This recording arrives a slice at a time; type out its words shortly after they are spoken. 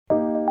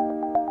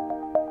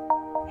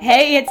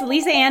Hey, it's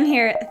Lisa Ann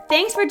here.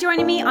 Thanks for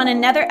joining me on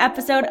another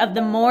episode of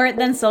the More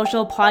Than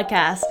Social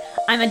podcast.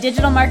 I'm a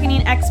digital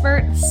marketing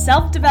expert,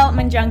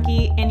 self-development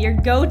junkie, and your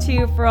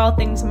go-to for all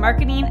things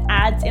marketing,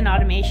 ads, and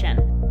automation.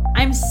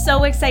 I'm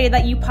so excited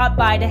that you popped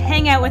by to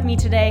hang out with me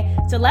today,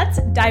 so let's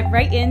dive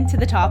right into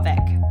the topic.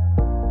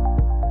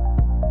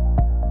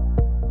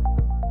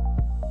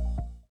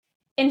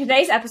 In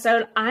today's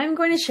episode, I'm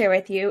going to share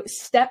with you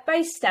step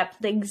by step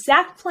the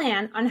exact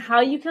plan on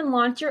how you can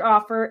launch your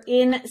offer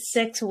in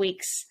 6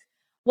 weeks.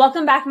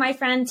 Welcome back, my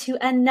friend, to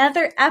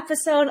another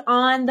episode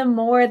on the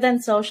More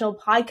Than Social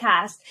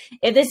podcast.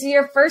 If this is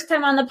your first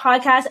time on the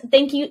podcast,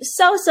 thank you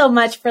so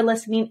much for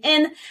listening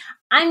in.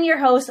 I'm your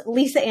host,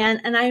 Lisa Ann,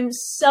 and I'm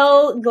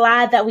so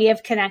glad that we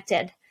have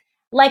connected.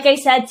 Like I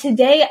said,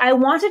 today I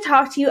want to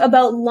talk to you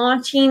about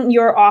launching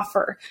your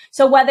offer.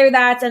 So whether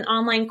that's an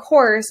online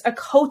course, a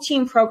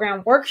coaching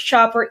program,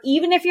 workshop, or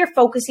even if you're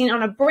focusing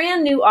on a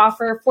brand new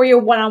offer for your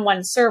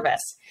one-on-one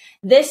service,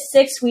 this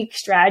 6-week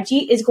strategy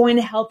is going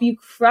to help you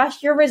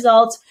crush your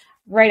results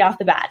right off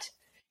the bat.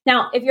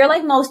 Now, if you're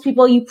like most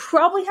people, you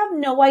probably have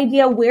no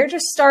idea where to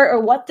start or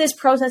what this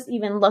process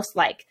even looks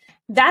like.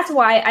 That's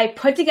why I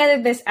put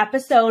together this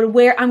episode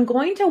where I'm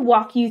going to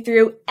walk you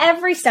through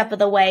every step of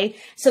the way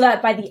so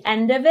that by the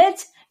end of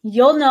it,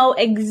 you'll know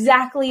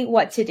exactly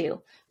what to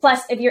do.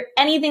 Plus, if you're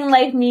anything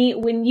like me,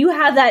 when you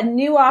have that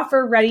new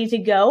offer ready to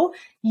go,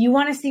 you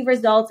want to see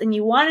results and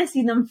you want to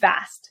see them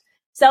fast.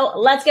 So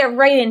let's get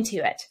right into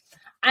it.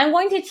 I'm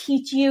going to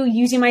teach you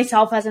using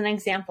myself as an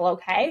example,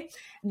 okay?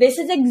 This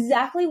is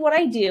exactly what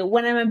I do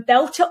when I'm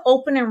about to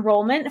open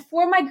enrollment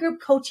for my group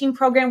coaching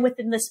program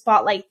within the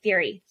Spotlight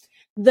Theory.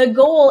 The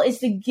goal is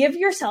to give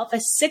yourself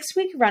a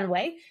 6-week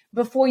runway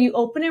before you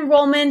open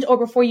enrollment or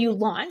before you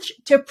launch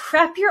to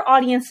prep your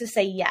audience to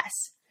say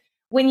yes.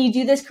 When you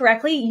do this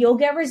correctly, you'll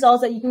get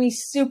results that you can be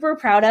super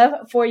proud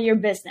of for your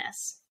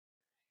business.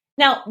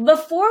 Now,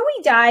 before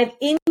we dive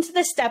into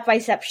the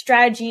step-by-step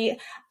strategy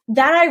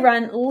that I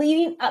run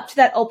leading up to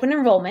that open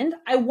enrollment,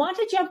 I want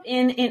to jump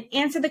in and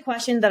answer the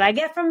question that I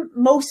get from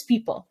most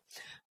people.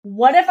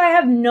 What if I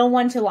have no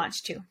one to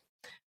launch to?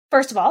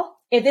 First of all,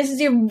 if this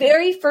is your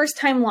very first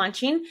time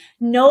launching,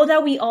 know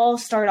that we all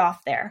start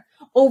off there.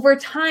 Over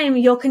time,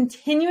 you'll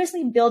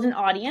continuously build an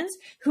audience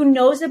who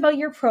knows about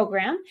your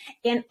program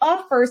and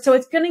offer, so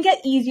it's going to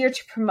get easier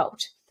to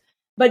promote.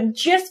 But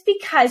just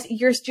because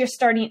you're just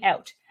starting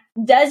out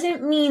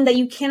doesn't mean that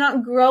you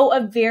cannot grow a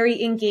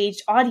very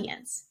engaged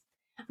audience.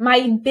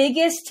 My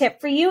biggest tip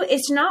for you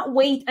is to not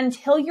wait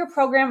until your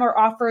program or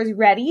offer is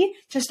ready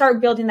to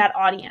start building that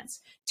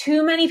audience.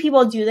 Too many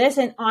people do this,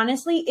 and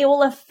honestly, it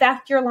will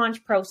affect your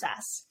launch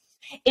process.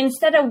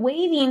 Instead of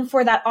waiting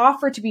for that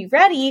offer to be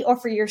ready or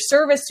for your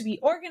service to be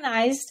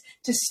organized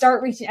to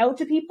start reaching out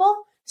to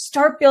people,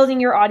 start building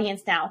your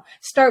audience now.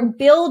 Start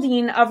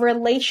building a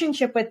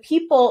relationship with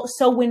people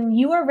so when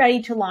you are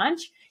ready to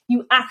launch,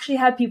 you actually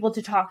have people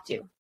to talk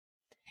to.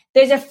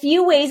 There's a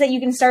few ways that you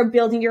can start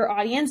building your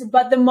audience,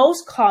 but the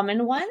most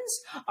common ones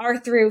are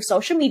through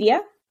social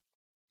media,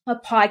 a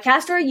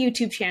podcast or a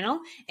YouTube channel,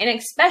 and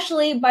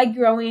especially by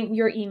growing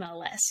your email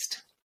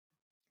list.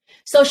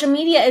 Social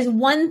media is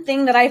one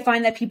thing that I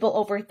find that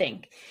people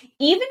overthink.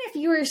 Even if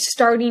you're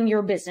starting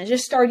your business,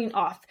 just starting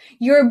off,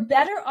 you're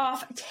better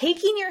off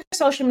taking your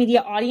social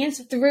media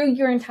audience through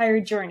your entire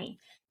journey.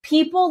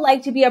 People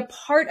like to be a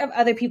part of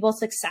other people's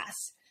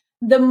success.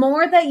 The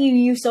more that you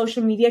use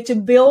social media to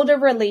build a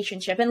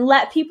relationship and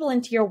let people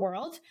into your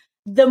world,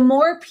 the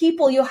more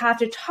people you'll have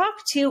to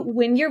talk to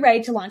when you're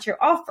ready to launch your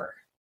offer.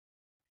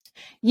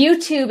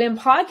 YouTube and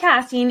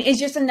podcasting is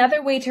just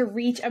another way to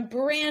reach a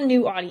brand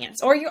new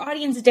audience or your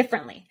audience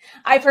differently.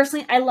 I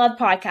love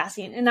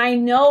podcasting, and I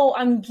know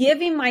I'm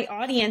giving my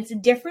audience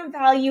different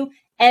value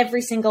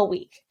every single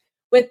week.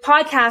 With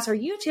podcasts or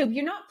YouTube,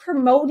 you're not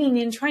promoting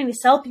and trying to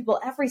sell people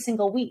every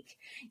single week.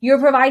 You're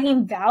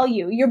providing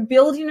value. You're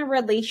building a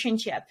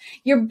relationship.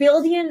 You're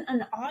building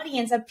an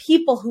audience of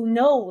people who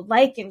know,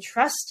 like, and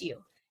trust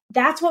you.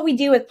 That's what we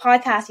do with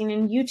podcasting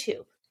and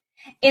YouTube.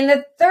 And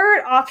the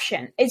third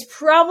option is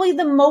probably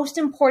the most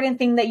important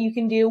thing that you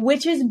can do,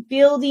 which is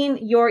building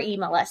your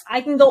email list.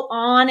 I can go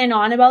on and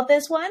on about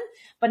this one,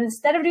 but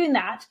instead of doing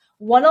that,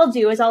 what I'll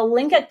do is I'll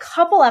link a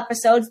couple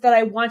episodes that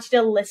I want you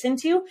to listen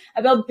to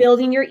about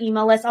building your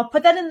email list. I'll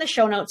put that in the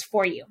show notes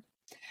for you.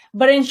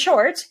 But in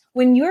short,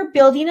 when you're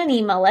building an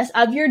email list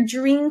of your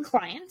dream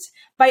clients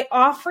by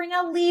offering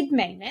a lead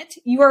magnet,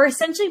 you are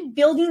essentially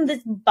building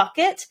this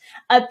bucket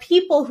of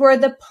people who are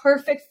the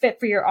perfect fit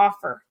for your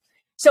offer.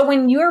 So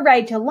when you're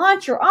ready to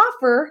launch your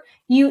offer,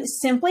 you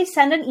simply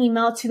send an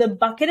email to the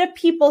bucket of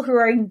people who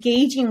are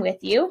engaging with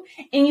you,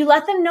 and you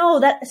let them know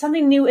that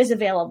something new is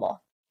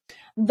available.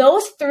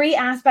 Those 3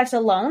 aspects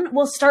alone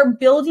will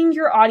start building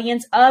your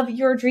audience of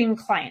your dream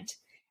client.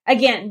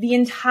 Again, the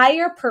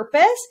entire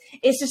purpose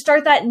is to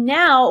start that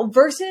now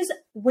versus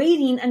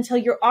waiting until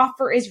your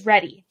offer is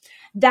ready.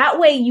 That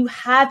way you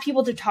have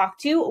people to talk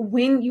to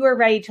when you are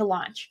ready to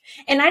launch.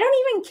 And I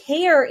don't even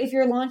care if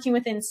you're launching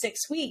within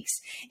 6 weeks,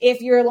 if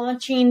you're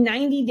launching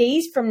 90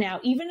 days from now,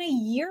 even a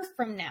year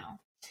from now.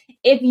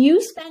 If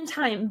you spend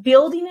time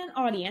building an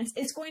audience,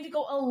 it's going to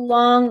go a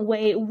long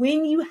way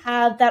when you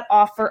have that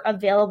offer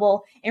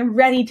available and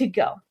ready to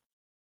go.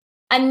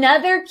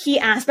 Another key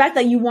aspect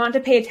that you want to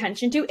pay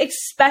attention to,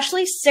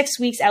 especially 6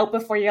 weeks out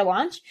before your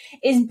launch,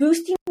 is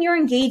boosting your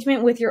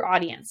engagement with your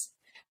audience.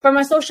 From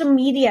a social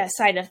media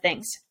side of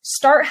things,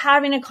 start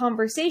having a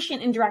conversation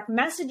in direct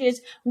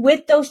messages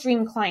with those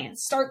dream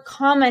clients. Start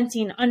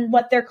commenting on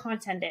what their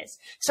content is.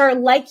 Start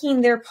liking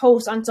their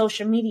posts on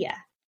social media.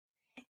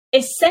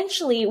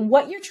 Essentially,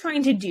 what you're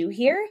trying to do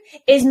here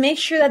is make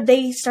sure that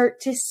they start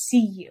to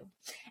see you.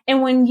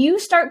 And when you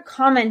start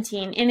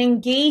commenting and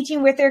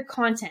engaging with their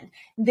content,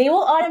 they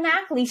will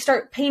automatically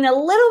start paying a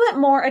little bit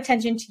more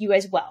attention to you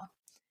as well.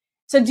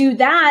 So do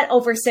that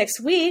over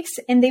 6 weeks,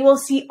 and they will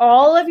see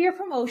all of your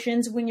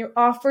promotions when your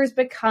offers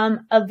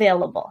become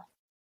available.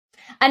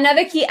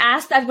 Another key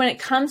aspect when it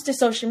comes to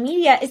social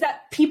media is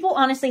that people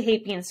honestly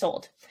hate being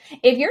sold.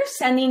 If you're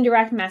sending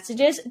direct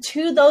messages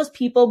to those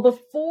people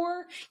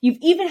before you've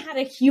even had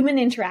a human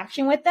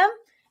interaction with them,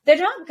 they're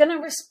not going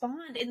to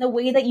respond in the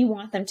way that you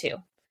want them to.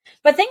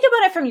 But think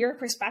about it from your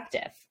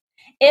perspective.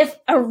 If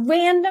a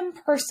random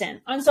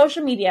person on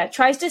social media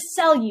tries to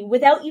sell you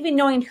without even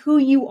knowing who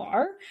you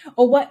are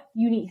or what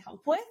you need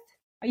help with,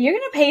 are you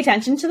going to pay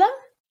attention to them?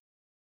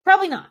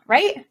 Probably not,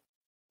 right?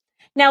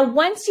 Now,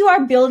 once you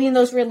are building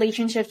those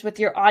relationships with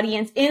your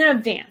audience in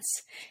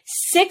advance,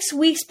 6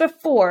 weeks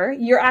before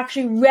you're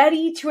actually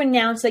ready to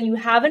announce that you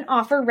have an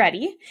offer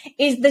ready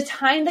is the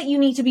time that you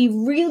need to be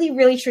really,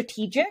 really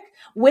strategic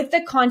with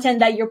the content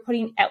that you're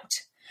putting out.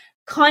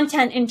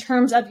 Content in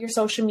terms of your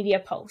social media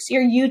posts,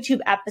 your YouTube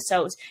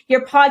episodes,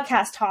 your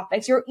podcast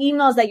topics, your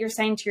emails that you're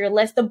sending to your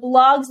list, the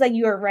blogs that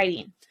you are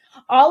writing.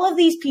 All of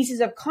these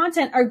pieces of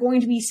content are going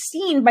to be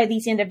seen by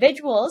these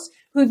individuals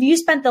who you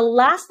spent the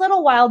last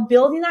little while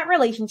building that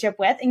relationship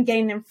with and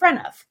getting in front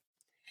of.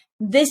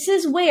 This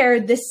is where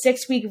the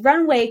 6-week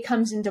runway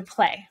comes into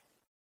play.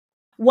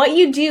 What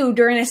you do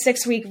during a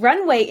 6-week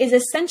runway is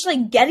essentially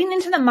getting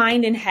into the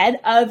mind and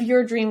head of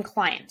your dream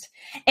client,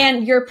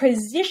 and you're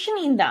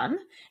positioning them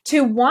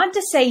to want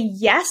to say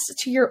yes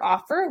to your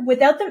offer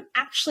without them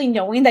actually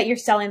knowing that you're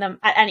selling them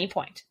at any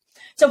point.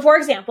 So for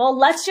example,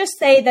 let's just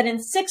say that in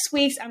 6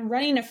 weeks, I'm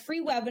running a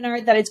free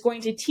webinar that is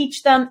going to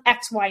teach them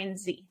X, Y, and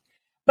Z.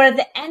 But at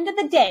the end of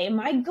the day,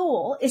 my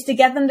goal is to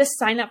get them to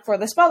sign up for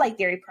the Spotlight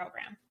Theory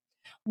program.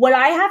 What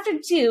I have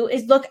to do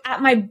is look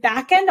at my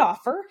back-end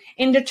offer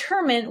and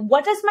determine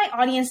what does my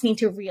audience need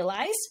to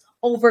realize,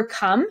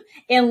 overcome,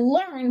 and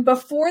learn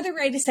before they're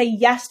ready to say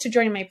yes to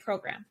joining my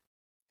program.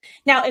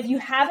 Now, if you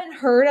haven't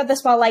heard of the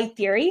Spotlight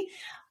Theory,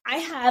 I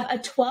have a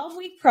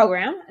 12-week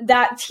program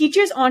that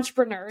teaches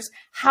entrepreneurs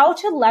how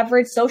to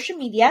leverage social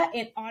media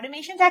and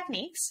automation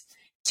techniques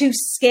to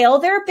scale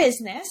their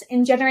business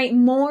and generate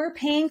more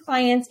paying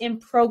clients in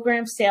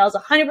program sales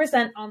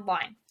 100%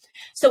 online.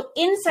 So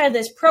inside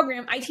this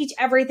program, I teach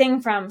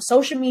everything from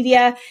social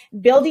media,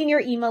 building your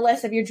email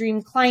list of your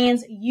dream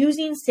clients,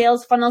 using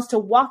sales funnels to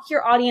walk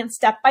your audience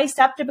step by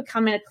step to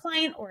becoming a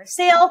client or a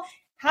sale,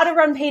 how to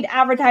run paid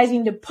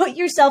advertising to put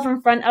yourself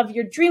in front of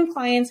your dream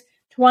clients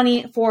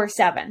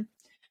 24/7.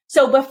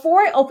 So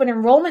before I open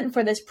enrollment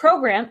for this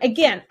program,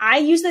 again, I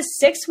use this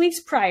 6 weeks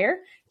prior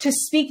to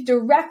speak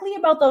directly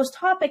about those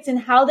topics and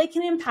how they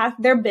can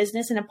impact their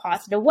business in a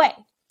positive way.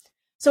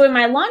 So in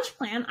my launch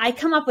plan, I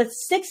come up with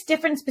 6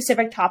 different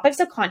specific topics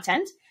of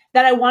content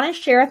that I want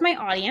to share with my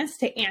audience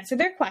to answer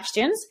their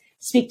questions,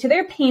 speak to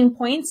their pain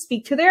points,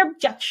 speak to their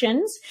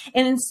objections,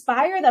 and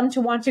inspire them to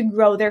want to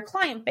grow their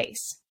client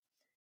base.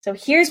 So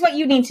here's what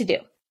you need to do.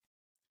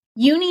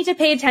 You need to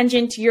pay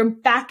attention to your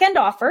back-end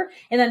offer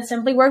and then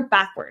simply work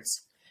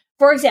backwards.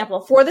 For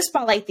example, for the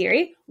Spotlight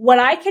Theory, what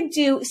I could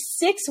do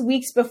 6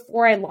 weeks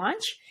before I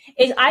launch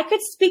is I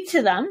could speak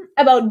to them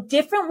about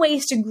different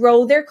ways to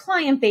grow their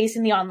client base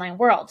in the online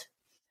world.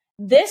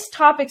 This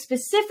topic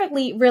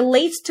specifically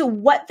relates to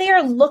what they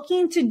are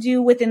looking to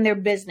do within their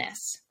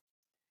business.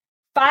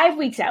 5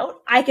 weeks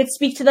out, I could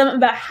speak to them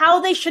about how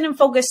they shouldn't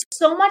focus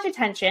so much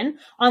attention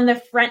on the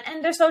front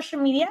end of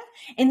social media,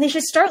 and they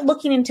should start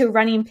looking into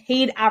running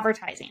paid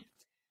advertising.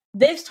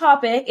 This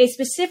topic is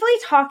specifically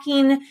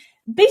talking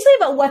basically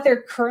about what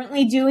they're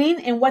currently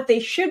doing and what they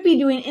should be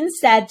doing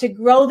instead to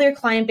grow their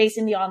client base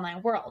in the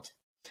online world.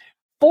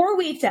 4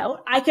 weeks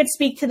out, I could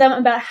speak to them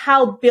about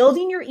how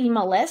building your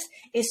email list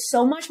is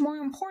so much more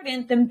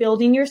important than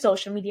building your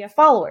social media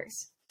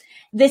followers.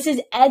 This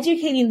is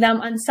educating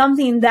them on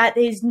something that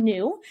is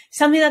new,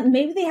 something that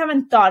maybe they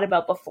haven't thought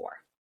about before.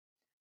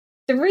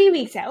 3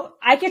 weeks out,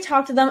 I could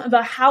talk to them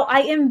about how I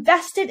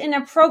invested in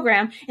a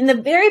program in the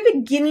very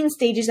beginning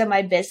stages of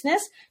my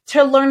business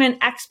to learn an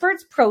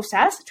expert's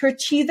process to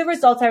achieve the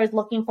results I was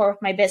looking for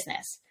with my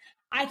business.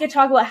 I could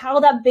talk about how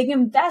that big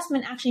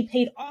investment actually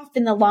paid off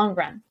in the long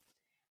run.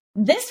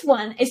 This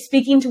one is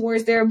speaking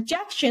towards their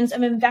objections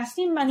of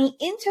investing money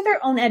into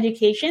their own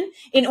education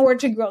in order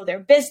to grow their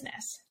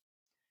business.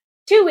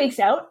 2 weeks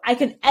out, I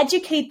could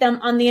educate them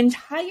on the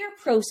entire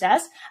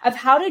process of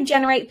how to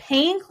generate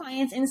paying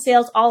clients in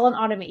sales all on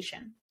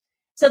automation.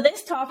 So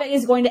this topic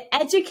is going to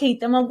educate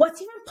them on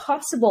what's even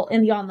possible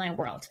in the online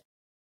world.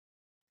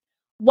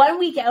 1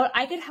 week out,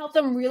 I could help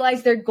them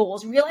realize their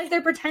goals, realize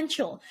their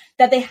potential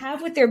that they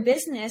have with their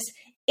business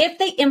if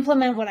they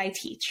implement what I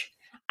teach.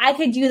 I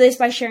could do this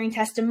by sharing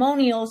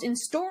testimonials and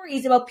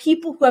stories about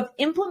people who have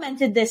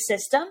implemented this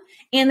system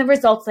and the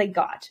results they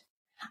got.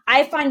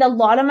 I find a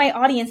lot of my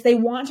audience, they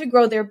want to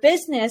grow their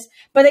business,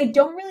 but they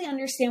don't really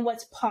understand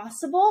what's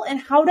possible and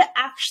how to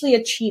actually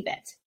achieve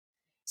it.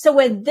 So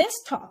with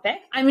this topic,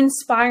 I'm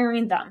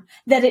inspiring them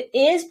that it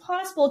is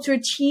possible to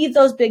achieve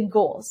those big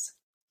goals.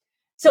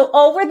 So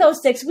over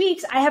those 6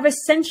 weeks, I have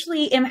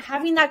essentially am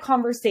having that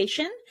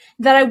conversation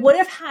that I would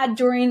have had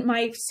during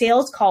my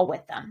sales call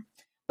with them.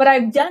 But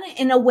I've done it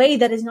in a way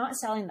that is not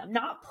selling them,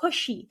 not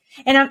pushy.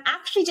 And I'm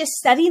actually just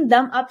setting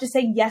them up to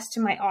say yes to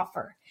my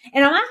offer.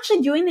 And I'm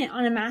actually doing it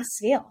on a mass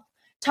scale,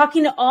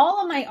 talking to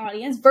all of my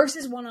audience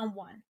versus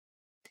one-on-one.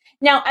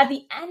 Now, at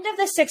the end of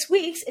the 6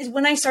 weeks is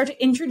when I start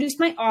to introduce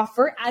my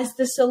offer as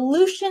the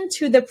solution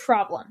to the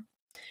problem.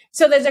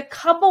 So there's a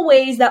couple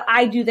ways that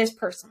I do this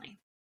personally.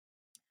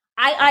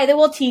 I either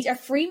will teach a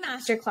free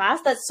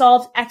masterclass that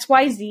solves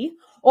XYZ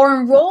or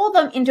enroll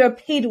them into a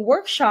paid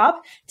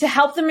workshop to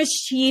help them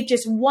achieve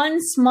just one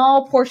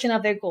small portion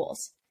of their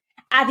goals.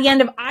 At the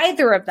end of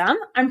either of them,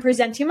 I'm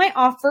presenting my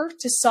offer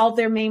to solve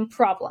their main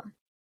problem.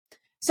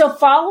 So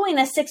following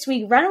a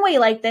 6-week runway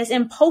like this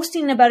and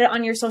posting about it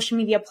on your social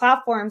media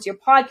platforms, your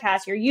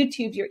podcasts, your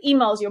YouTube, your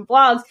emails, your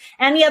blogs,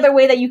 any other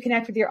way that you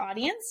connect with your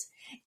audience,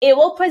 it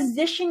will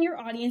position your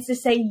audience to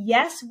say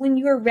yes when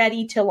you're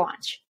ready to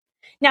launch.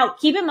 Now,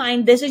 keep in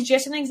mind, this is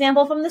just an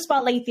example from the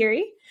Spotlight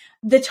Theory.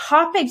 The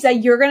topics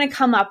that you're going to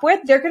come up with,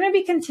 they're going to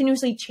be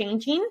continuously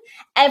changing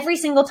every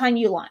single time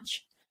you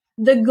launch.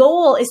 The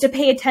goal is to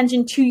pay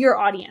attention to your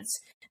audience,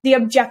 the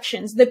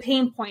objections, the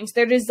pain points,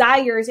 their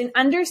desires, and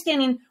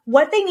understanding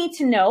what they need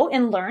to know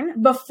and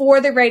learn before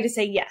they're ready to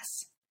say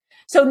yes.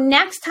 So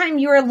next time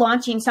you are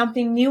launching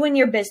something new in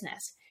your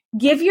business,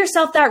 give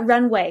yourself that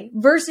runway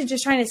versus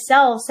just trying to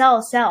sell.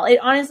 It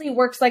honestly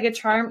works like a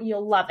charm.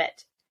 You'll love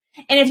it.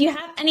 And if you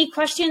have any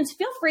questions,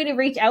 feel free to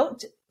reach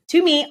out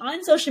to me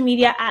on social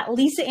media at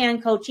Lisa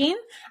Ann Coaching.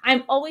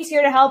 I'm always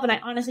here to help, and I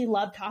honestly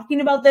love talking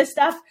about this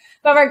stuff.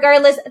 But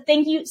regardless,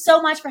 thank you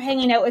so much for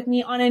hanging out with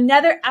me on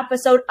another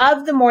episode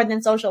of the More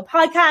Than Social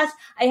podcast.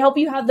 I hope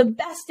you have the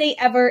best day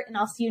ever, and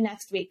I'll see you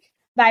next week.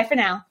 Bye for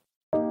now.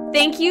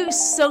 Thank you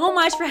so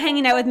much for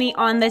hanging out with me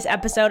on this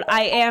episode.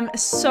 I am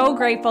so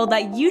grateful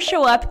that you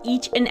show up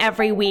each and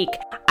every week.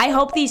 I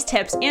hope these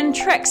tips and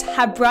tricks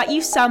have brought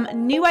you some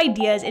new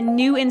ideas and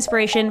new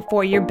inspiration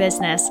for your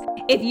business.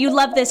 If you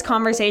love this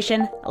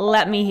conversation,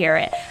 let me hear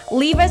it.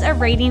 Leave us a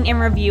rating and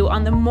review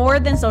on the More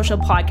Than Social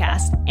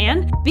podcast.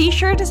 And be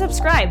sure to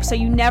subscribe so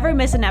you never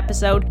miss an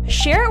episode.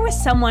 Share it with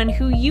someone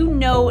who you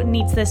know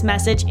needs this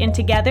message. And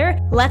together,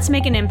 let's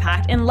make an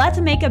impact and let's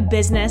make a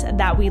business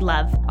that we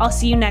love. I'll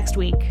see you next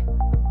week.